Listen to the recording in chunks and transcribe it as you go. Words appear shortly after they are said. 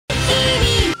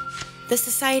The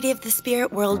Society of the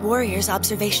Spirit World Warriors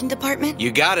Observation Department?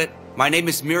 You got it. My name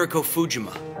is Miroku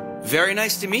Fujima. Very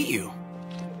nice to meet you.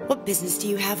 What business do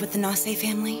you have with the Nase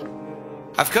family?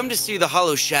 I've come to see the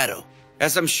Hollow Shadow.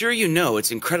 As I'm sure you know,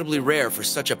 it's incredibly rare for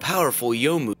such a powerful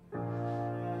Yomu.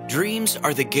 Dreams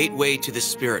are the gateway to the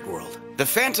spirit world. The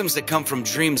phantoms that come from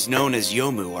dreams known as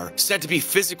Yomu are said to be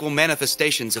physical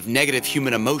manifestations of negative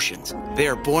human emotions. They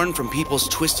are born from people's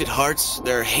twisted hearts,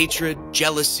 their hatred,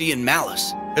 jealousy, and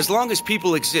malice. As long as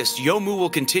people exist, Yomu will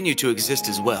continue to exist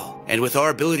as well. And with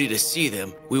our ability to see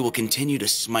them, we will continue to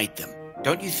smite them.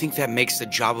 Don't you think that makes the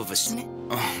job of a...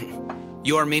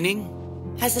 Your meaning?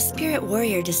 As a spirit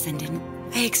warrior descendant,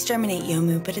 I exterminate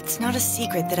Yomu, but it's not a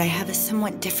secret that I have a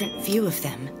somewhat different view of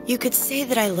them. You could say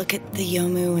that I look at the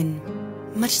Yomu in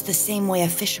much the same way a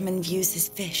fisherman views his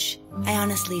fish. I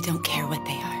honestly don't care what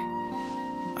they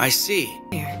are. I see.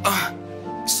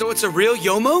 So it's a real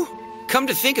Yomu? Come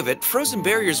to think of it, frozen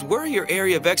barriers were your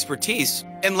area of expertise,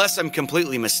 unless I'm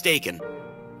completely mistaken.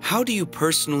 How do you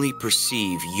personally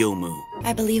perceive Yomu?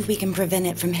 I believe we can prevent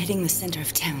it from hitting the center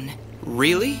of town.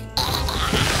 Really?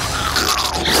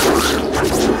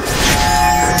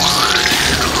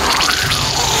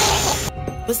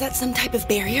 Was that some type of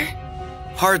barrier?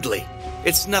 Hardly.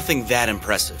 It's nothing that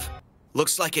impressive.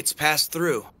 Looks like it's passed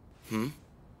through.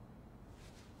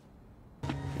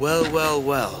 Well, well,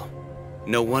 well.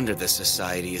 No wonder the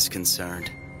society is concerned.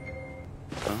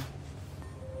 Huh?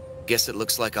 Guess it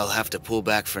looks like I'll have to pull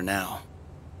back for now.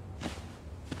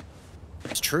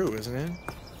 It's true, isn't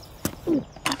it?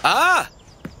 Ah!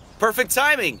 Perfect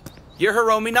timing! You're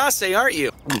Hiromi Nase, aren't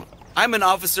you? I'm an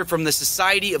officer from the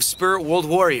Society of Spirit World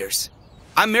Warriors.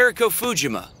 I'm Miroku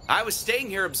Fujima. I was staying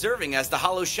here observing as the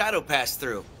Hollow Shadow passed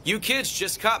through. You kids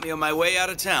just caught me on my way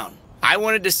out of town. I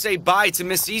wanted to say bye to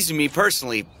Miss Izumi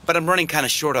personally, but I'm running kind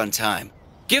of short on time.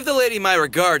 Give the lady my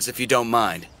regards if you don't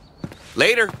mind.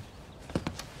 Later.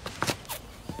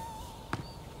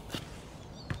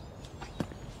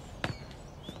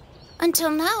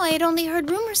 Until now, I had only heard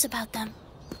rumors about them.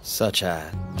 Such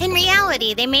a... In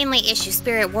reality, they mainly issue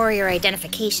spirit warrior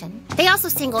identification. They also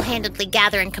single-handedly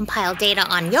gather and compile data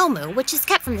on Yomu, which is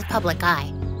kept from the public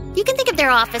eye. You can think of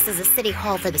their office as a city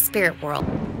hall for the spirit world.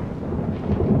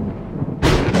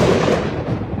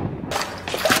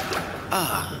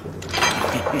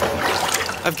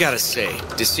 I've got to say,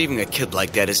 deceiving a kid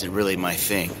like that isn't really my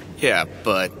thing. Yeah,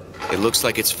 but it looks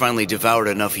like it's finally devoured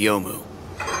enough Yomu.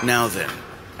 Now then,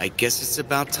 I guess it's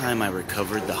about time I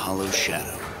recovered the Hollow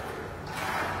Shadow.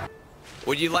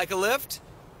 Would you like a lift?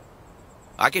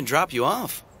 I can drop you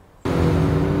off.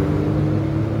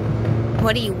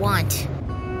 What do you want?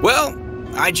 Well,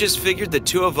 I just figured the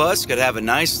two of us could have a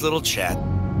nice little chat.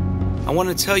 I want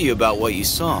to tell you about what you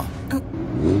saw.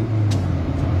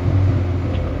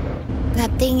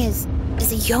 That thing is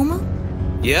a Yomu?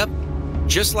 Yep.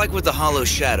 Just like with the Hollow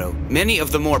Shadow, many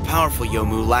of the more powerful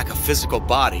Yomu lack a physical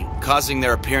body, causing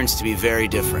their appearance to be very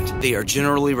different. They are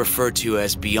generally referred to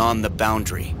as beyond the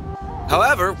boundary.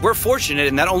 However, we're fortunate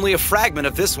in that only a fragment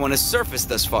of this one has surfaced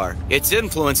thus far. Its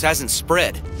influence hasn't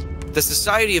spread. The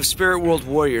Society of Spirit World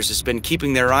Warriors has been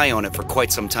keeping their eye on it for quite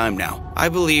some time now. I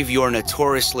believe your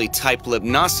notoriously tight-lipped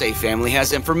Nase family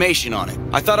has information on it.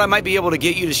 I thought I might be able to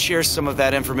get you to share some of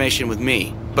that information with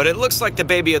me. But it looks like the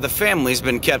baby of the family's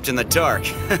been kept in the dark.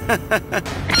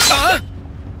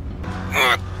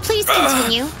 Please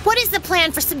continue. What is the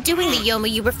plan for subduing the Yomu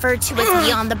you referred to as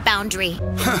beyond the boundary?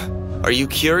 Are you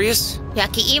curious?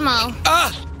 Yakiimo.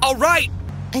 All right!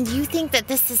 And you think that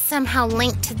this is somehow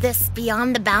linked to this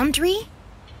beyond the boundary?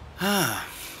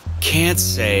 Can't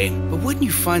say, but wouldn't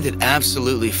you find it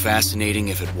absolutely fascinating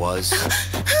if it was?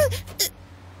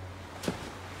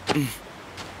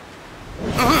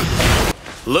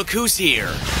 Look who's here.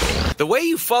 The way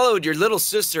you followed your little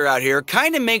sister out here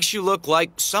kind of makes you look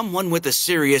like someone with a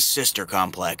serious sister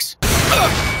complex.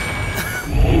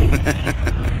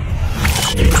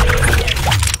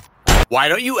 Why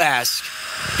don't you ask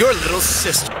your little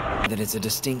sister? That it's a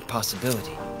distinct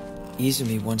possibility.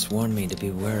 Izumi once warned me to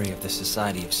be wary of the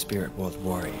Society of Spirit World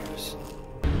Warriors.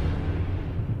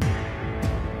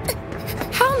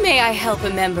 How may I help a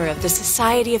member of the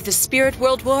Society of the Spirit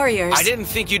World Warriors? I didn't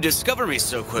think you'd discover me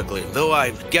so quickly, though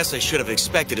I guess I should have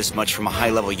expected as much from a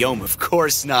high-level Yomu. Of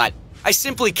course not. I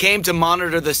simply came to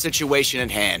monitor the situation at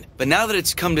hand, but now that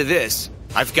it's come to this,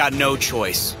 I've got no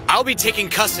choice. I'll be taking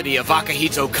custody of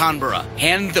Akihito Kanbara.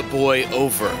 Hand the boy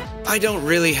over. I don't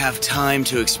really have time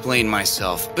to explain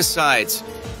myself. Besides,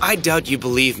 I doubt you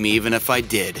believe me even if I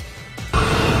did.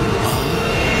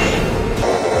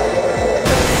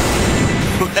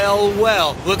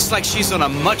 Well, looks like she's on a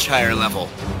much higher level.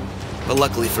 But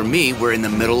luckily for me, we're in the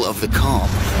middle of the calm.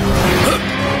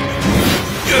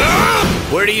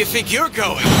 Where do you think you're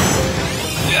going?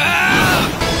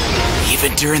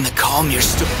 Even during the calm, you're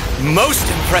still most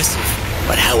impressive.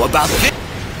 But how about this?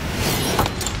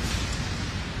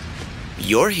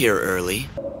 You're here early.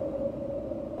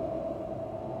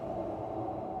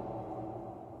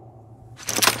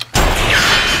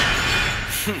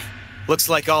 Looks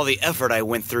like all the effort I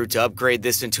went through to upgrade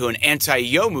this into an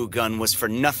anti-Yomu gun was for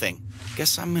nothing.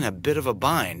 Guess I'm in a bit of a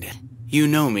bind. You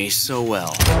know me so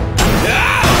well.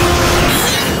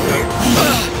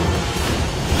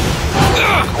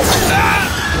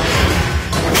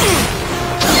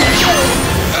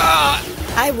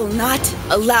 I will not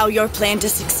allow your plan to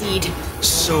succeed.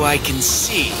 So I can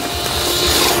see.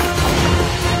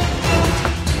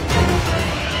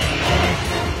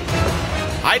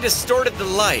 I distorted the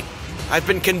light. I've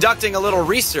been conducting a little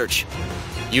research.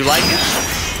 You like it?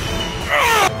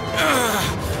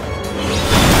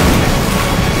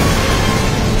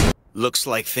 Looks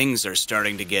like things are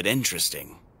starting to get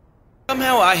interesting.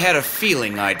 Somehow I had a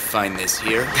feeling I'd find this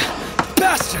here.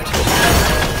 Bastard!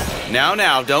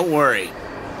 Now, don't worry.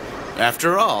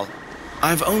 After all,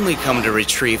 I've only come to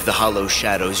retrieve the Hollow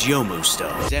Shadow's Yomu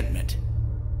Stone. Resentment.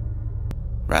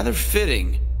 Rather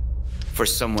fitting for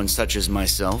someone such as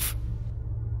myself.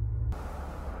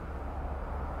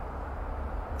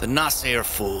 The Nase are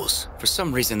fools. For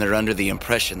some reason, they're under the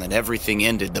impression that everything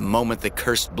ended the moment the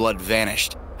cursed blood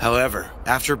vanished. However,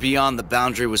 after Beyond the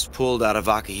Boundary was pulled out of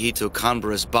Akihito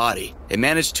Kanbara's body, it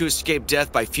managed to escape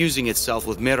death by fusing itself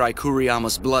with Mirai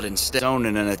Kuriyama's blood instead in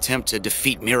an attempt to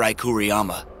defeat Mirai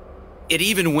Kuriyama. It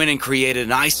even went and created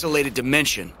an isolated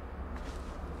dimension.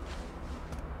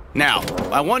 Now,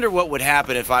 I wonder what would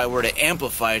happen if I were to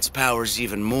amplify its powers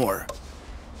even more.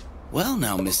 Well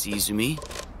now, Miss Izumi.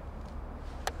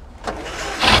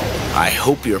 I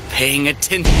hope you're paying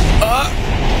attention.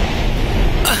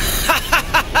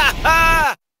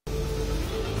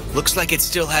 Looks like it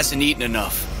still hasn't eaten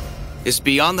enough. Is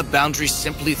Beyond the Boundary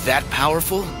simply that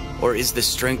powerful? Or is the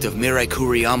strength of Mirai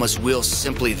Kuriyama's will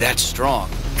simply that strong?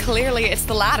 Clearly it's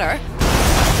the latter.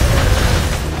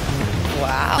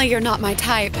 Wow. You're not my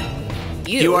type.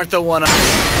 You aren't the one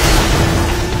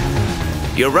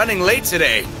You're running late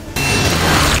today.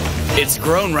 It's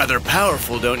grown rather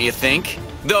powerful, don't you think?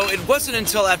 Though it wasn't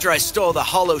until after I stole the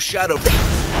Hollow Shadow...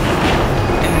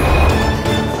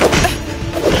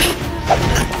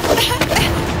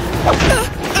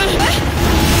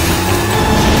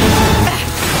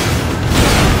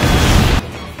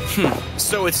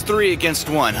 So it's 3 against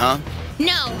 1, huh?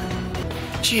 No.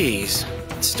 Jeez,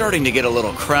 it's starting to get a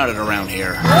little crowded around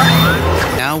here.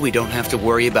 Now we don't have to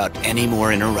worry about any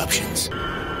more interruptions.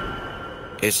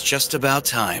 It's just about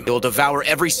time. It'll devour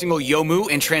every single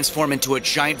Yomu and transform into a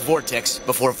giant vortex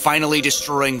before finally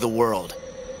destroying the world.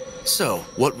 So,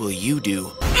 what will you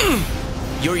do?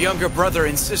 Your younger brother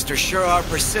and sister sure are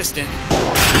persistent.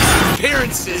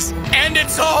 Appearances, and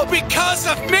it's all because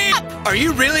of me! Are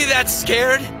you really that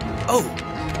scared? Oh,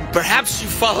 perhaps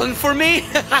you've fallen for me?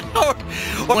 or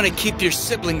want to keep your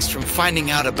siblings from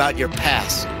finding out about your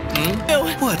past?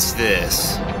 What's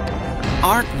this?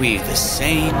 Aren't we the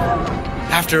same?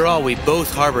 After all, we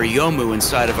both harbor Yomu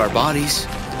inside of our bodies.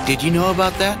 Did you know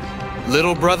about that,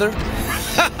 little brother?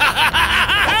 Shut up!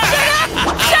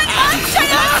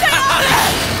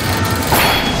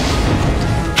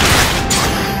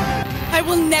 I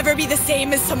will never be the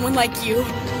same as someone like you.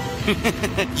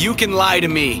 You can lie to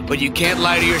me, but you can't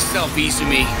lie to yourself,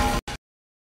 Izumi.